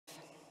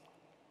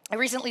I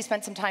recently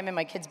spent some time in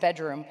my kids'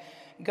 bedroom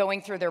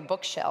going through their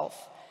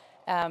bookshelf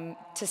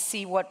to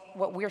see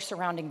what we're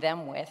surrounding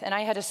them with. And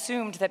I had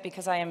assumed that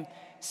because I am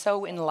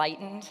so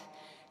enlightened,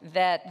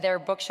 that their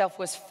bookshelf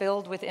was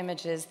filled with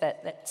images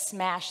that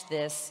smashed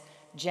this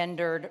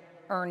gendered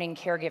earning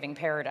caregiving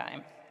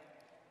paradigm.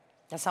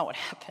 That's not what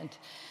happened.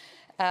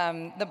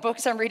 The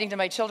books I'm reading to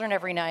my children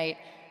every night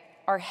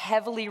are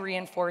heavily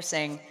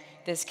reinforcing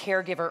this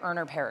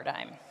caregiver-earner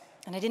paradigm.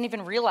 And I didn't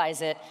even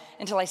realize it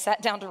until I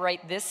sat down to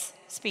write this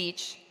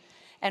speech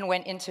and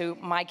went into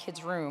my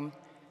kids' room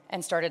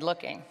and started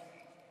looking.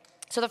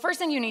 So the first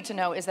thing you need to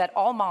know is that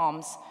all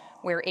moms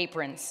wear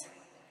aprons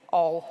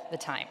all the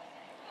time.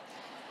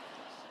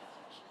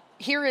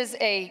 Here is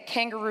a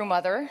kangaroo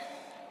mother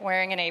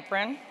wearing an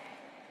apron.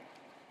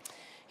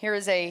 Here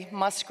is a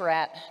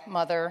muskrat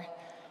mother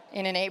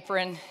in an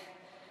apron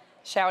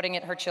shouting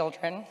at her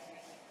children,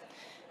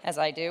 as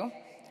I do.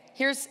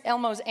 Here's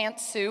Elmo's Aunt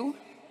Sue,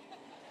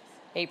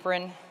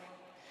 apron.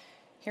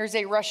 Here's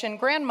a Russian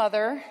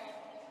grandmother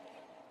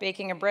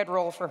baking a bread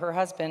roll for her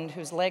husband,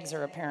 whose legs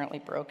are apparently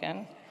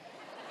broken.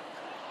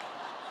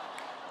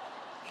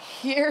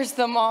 Here's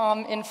the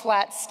mom in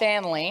Flat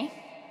Stanley,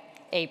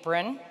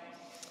 apron.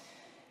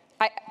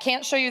 I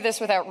can't show you this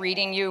without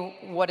reading you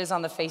what is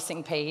on the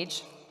facing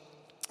page.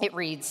 It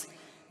reads,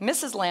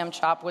 Mrs. Lamb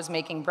Chop was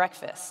making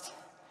breakfast.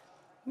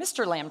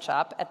 Mr. Lamb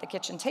Chop at the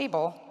kitchen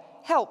table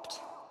helped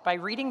by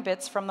reading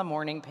bits from the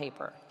morning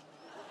paper.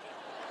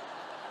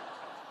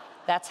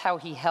 That's how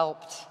he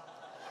helped.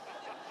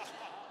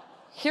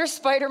 Here's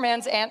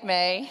Spider-Man's Aunt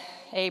May,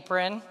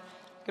 apron.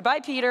 Goodbye,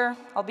 Peter.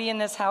 I'll be in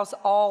this house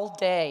all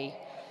day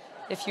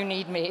if you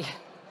need me.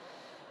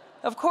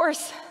 Of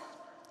course,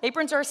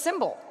 aprons are a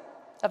symbol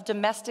of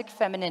domestic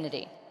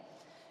femininity.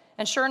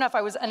 And sure enough,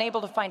 I was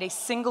unable to find a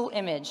single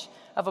image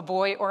of a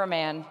boy or a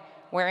man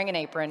wearing an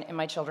apron in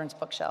my children's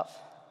bookshelf.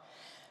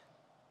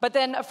 But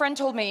then a friend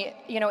told me,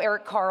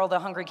 Eric Carle, the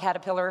Hungry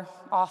Caterpillar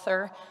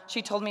author,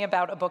 she told me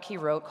about a book he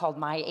wrote called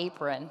My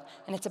Apron,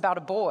 and it's about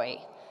a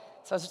boy.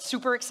 So I was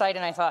super excited,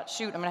 and I thought,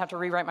 shoot, I'm gonna have to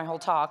rewrite my whole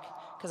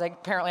talk, because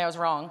apparently I was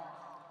wrong.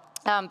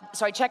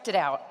 So I checked it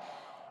out.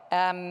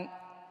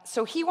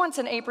 So he wants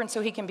an apron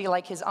so he can be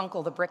like his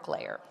uncle, the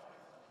bricklayer.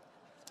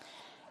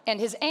 And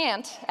his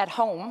aunt at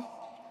home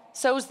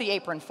sews the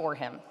apron for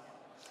him.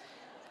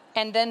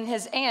 And then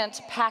his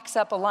aunt packs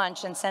up a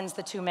lunch and sends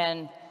the two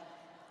men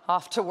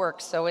off to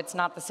work, so it's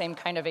not the same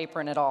kind of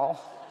apron at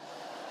all.